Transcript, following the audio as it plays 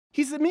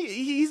He's the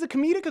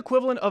comedic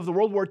equivalent of the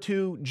World War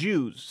II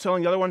Jews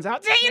selling the other ones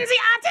out. They in the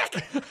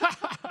attic!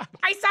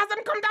 I saw them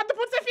come down to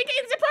put the finger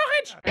in the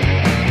porridge!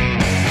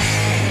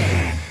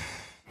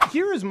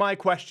 Here is my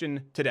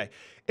question today.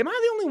 Am I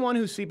the only one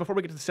who sees, before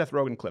we get to the Seth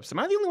Rogen clips, am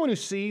I the only one who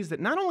sees that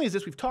not only is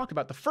this, we've talked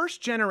about the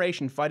first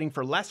generation fighting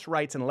for less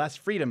rights and less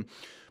freedom,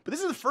 but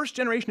this is the first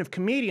generation of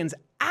comedians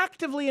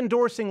actively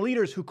endorsing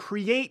leaders who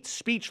create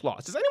speech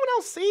laws. Does anyone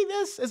else see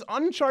this as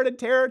uncharted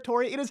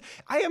territory?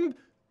 I am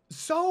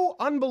so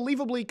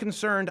unbelievably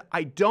concerned,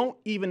 I don't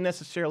even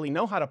necessarily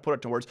know how to put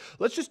it to words.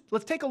 Let's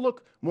take a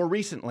look more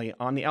recently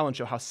on The Ellen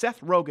Show, how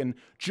Seth Rogen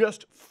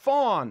just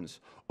fawns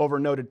over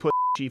noted pussy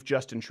chief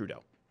Justin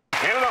Trudeau.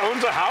 Canada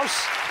owns a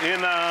house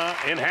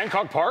in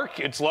Hancock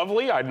Park. It's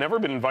lovely. I'd never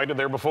been invited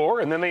there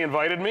before, and then they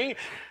invited me.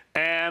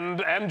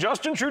 And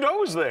Justin Trudeau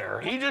was there.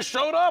 He just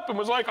showed up and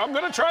was like, I'm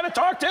going to try to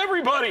talk to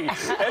everybody,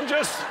 and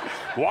just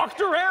walked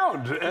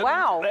around. And,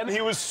 wow. And he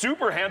was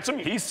super handsome.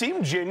 He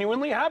seemed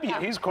genuinely happy. Yeah.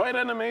 He's quite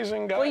an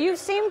amazing guy. Well, you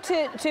seem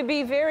to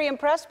be very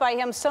impressed by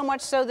him, so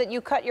much so that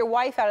you cut your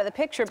wife out of the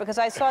picture, because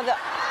I saw the...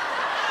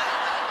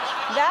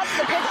 That's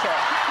the picture.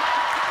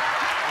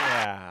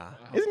 Yeah.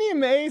 Isn't he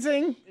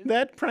amazing,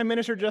 that Prime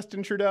Minister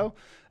Justin Trudeau?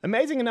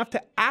 Amazing enough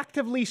to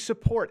actively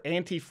support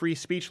anti-free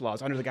speech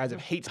laws under the guise of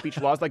hate speech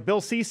laws like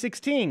Bill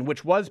C-16,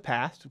 which was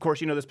passed. Of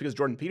course, you know this because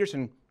Jordan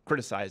Peterson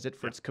criticized it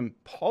for its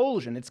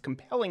compulsion, its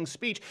compelling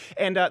speech.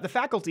 And the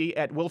faculty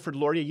at Wilfrid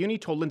Laurier Uni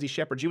told Lindsay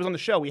Shepherd, she was on the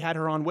show, we had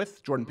her on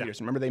with Jordan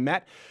Peterson, remember they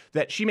met,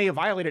 that she may have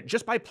violated it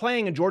just by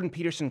playing a Jordan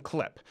Peterson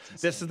clip.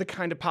 This is the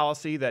kind of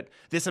policy that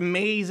this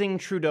amazing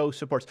Trudeau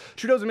supports.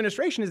 Trudeau's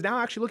administration is now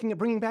actually looking at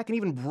bringing back an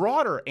even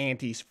broader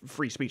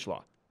anti-free speech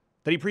law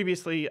that he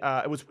previously,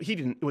 it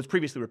was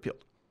previously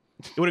repealed.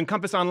 It would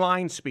encompass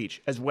online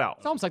speech as well.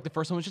 It's almost like the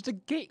first one was just a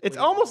gateway. It's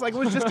almost like it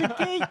was just a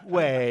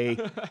gateway.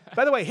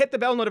 By the way, hit the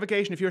bell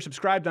notification if you're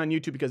subscribed on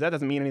YouTube, because that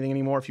doesn't mean anything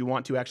anymore if you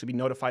want to actually be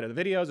notified of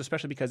the videos,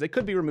 especially because they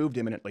could be removed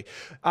imminently.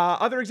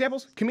 Other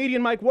examples,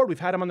 comedian Mike Ward, we've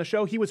had him on the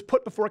show. He was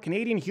put before a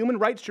Canadian Human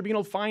Rights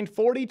Tribunal, fined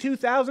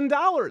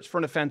 $42,000 for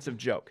an offensive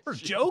joke. For a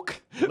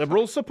joke?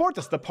 Liberals support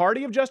this. The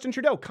party of Justin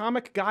Trudeau.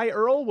 Comic Guy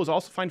Earl was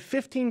also fined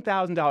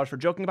 $15,000 for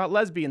joking about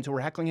lesbians who were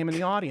heckling him in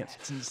the audience.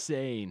 It's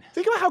insane.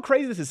 Think about how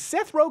crazy this is.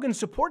 Seth Rogen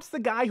supports the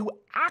guy who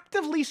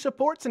actively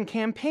supports and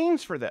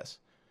campaigns for this.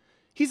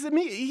 He's the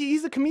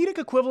comedic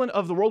equivalent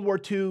of the World War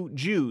II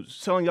Jews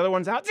selling the other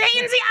ones out. They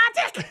in the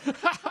attic!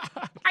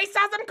 I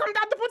saw them come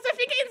down to put the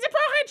finger in the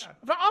porridge!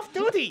 We're off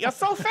duty. You're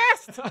so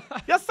fast!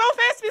 You're so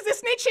fast with the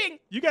snitching!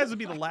 You guys would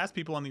be the last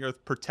people on the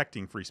earth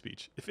protecting free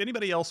speech. If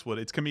anybody else would,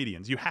 it's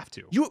comedians. You have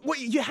to.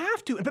 You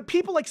have to. But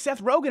people like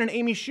Seth Rogen and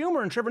Amy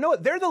Schumer and Trevor Noah,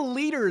 they're the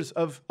leaders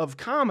of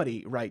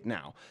comedy right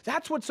now.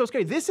 That's what's so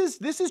scary. This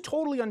is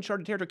totally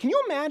uncharted territory. Can you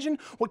imagine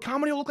what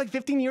comedy will look like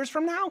 15 years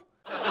from now?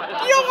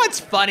 You know what's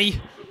funny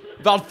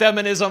about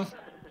feminism?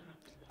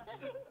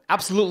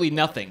 Absolutely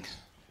nothing.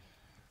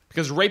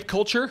 Because rape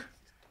culture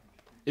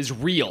is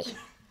real.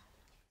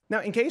 Now,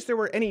 in case there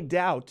were any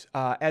doubt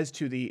as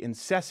to the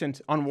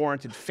incessant,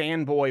 unwarranted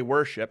fanboy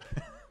worship.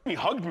 He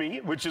hugged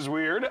me, which is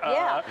weird.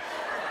 Yeah.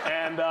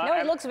 No, he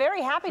and looks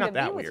very happy to Not be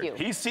that with weird.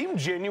 you. he seemed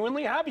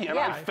genuinely happy, and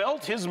Yeah. I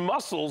felt his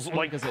muscles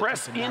like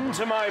press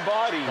into my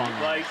body,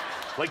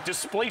 like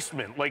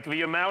displacement, like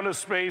the amount of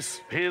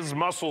space his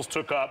muscles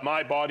took up,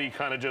 my body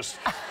kind of just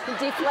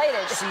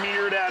Deflated.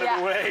 smeared out of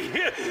the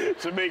way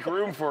to make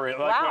room for it,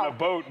 like Wow. when a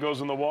boat goes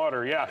in the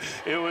water. Yeah,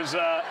 it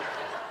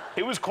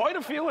was quite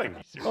a feeling.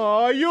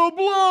 Oh, you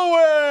blew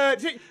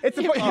it! It's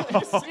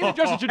Even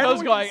Justin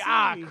Trudeau's going,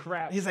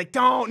 crap. He's like,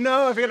 don't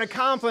know if you're gonna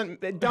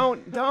compliment.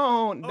 Don't.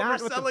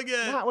 Overselling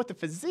it. Not with the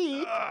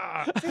physique.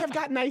 See, I've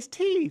got nice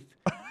teeth.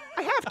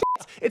 I have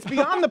teeth. It's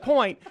beyond the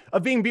point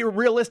of being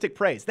realistic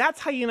praise. That's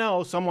how you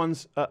know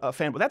someone's a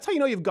fan. That's how you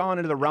know you've gone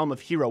into the realm of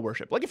hero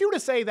worship. Like if you were to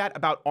say that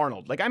about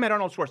Arnold, like I met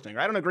Arnold Schwarzenegger.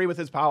 I don't agree with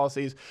his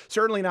policies,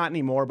 certainly not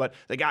anymore, but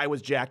the guy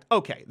was jacked.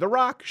 Okay, The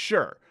Rock,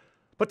 sure.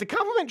 But to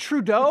compliment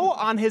Trudeau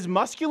on his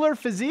muscular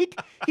physique,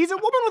 he's a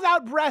woman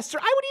without breasts, or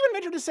I would even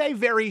venture to say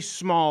very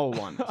small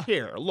ones.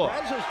 Here, look.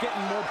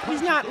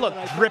 He's not, look,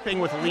 dripping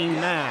with lean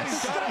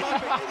mass.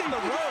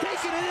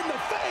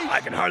 I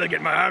can hardly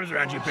get my arms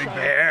around you, big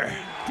bear.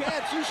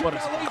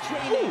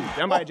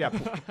 Down by a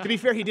jab. To be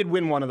fair, he did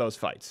win one of those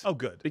fights. Oh,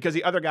 good. Because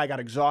the other guy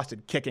got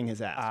exhausted kicking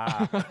his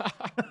ass.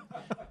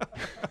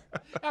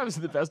 That was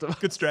the best of us.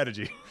 Good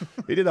strategy.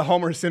 They did the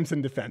Homer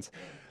Simpson defense.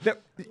 Now,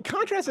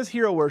 contrast this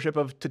hero worship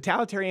of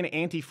totalitarian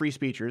anti-free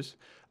speechers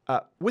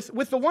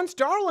with the once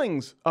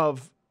darlings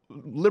of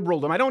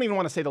liberaldom. I don't even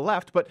want to say the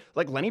left, but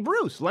like Lenny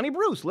Bruce.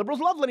 Liberals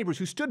love Lenny Bruce,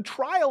 who stood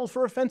trial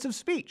for offensive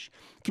speech.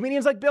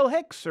 Comedians like Bill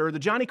Hicks or the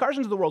Johnny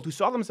Carsons of the world who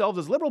saw themselves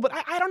as liberal, but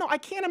I don't know. I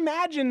can't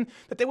imagine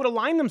that they would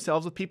align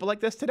themselves with people like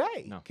this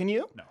today. No. Can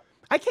you? No.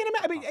 I can't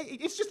imagine. I mean,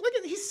 it's just like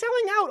he's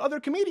selling out other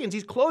comedians.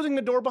 He's closing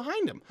the door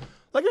behind him.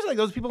 Like there's like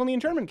those people in the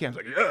internment camps.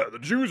 Like, yeah, the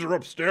Jews are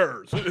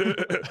upstairs.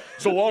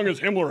 So long as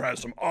Himmler has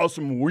some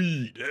awesome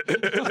weed.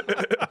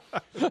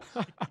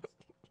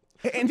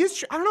 And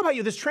this, I don't know about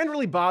you, this trend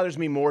really bothers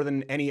me more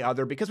than any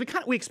other because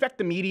we expect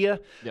the media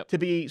to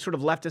be sort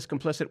of leftist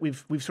complicit.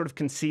 We've sort of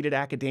conceded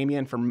academia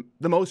and for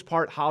the most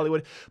part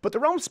Hollywood, but the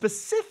realm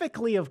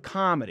specifically of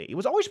comedy, it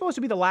was always supposed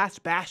to be the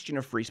last bastion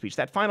of free speech,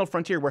 that final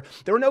frontier where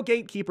there were no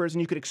gatekeepers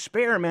and you could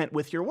experiment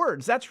with your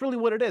words. That's really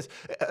what it is.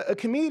 A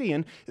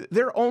comedian,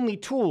 their only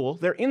tool,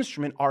 their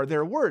instrument are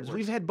their words.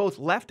 We've had both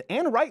left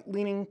and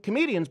right-leaning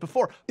comedians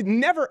before.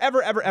 Never,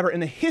 ever, ever, ever in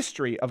the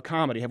history of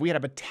comedy have we had a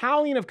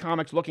battalion of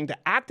comics looking to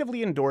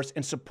actively endorse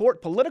and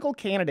support political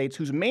candidates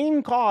whose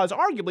main cause,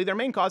 arguably their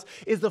main cause,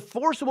 is the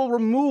forcible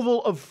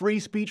removal of free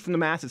speech from the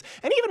masses.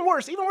 And even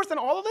worse than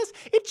all of this,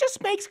 it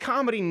just makes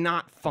comedy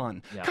not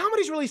fun. Yeah.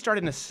 Comedy's really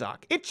starting to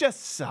suck. It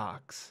just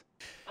sucks.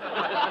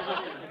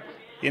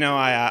 You know,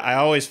 I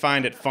always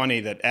find it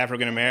funny that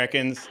African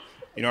Americans,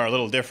 you know, are a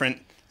little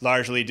different,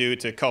 largely due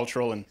to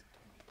cultural and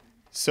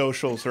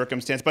social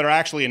circumstance, but are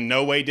actually in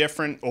no way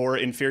different or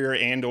inferior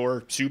and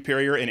or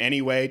superior in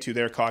any way to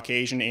their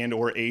Caucasian and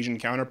or Asian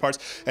counterparts.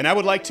 And I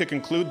would like to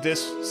conclude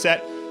this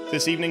set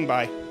this evening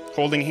by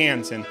holding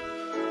hands and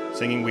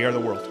singing We Are the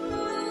World.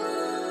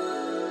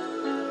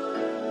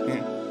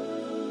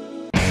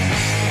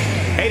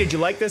 Hey, did you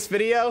like this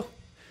video?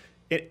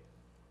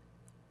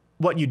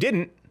 What, you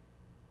didn't?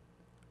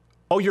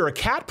 Oh, you're a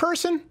cat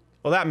person?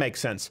 Well, that makes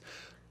sense.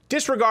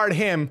 Disregard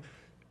him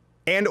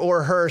and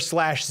or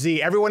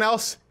her/Z. Everyone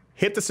else,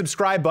 hit the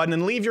subscribe button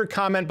and leave your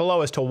comment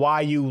below as to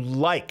why you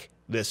like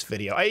this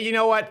video. You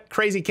know what,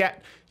 crazy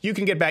cat, you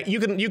can get back. You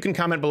can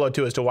comment below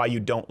too as to why you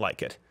don't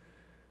like it.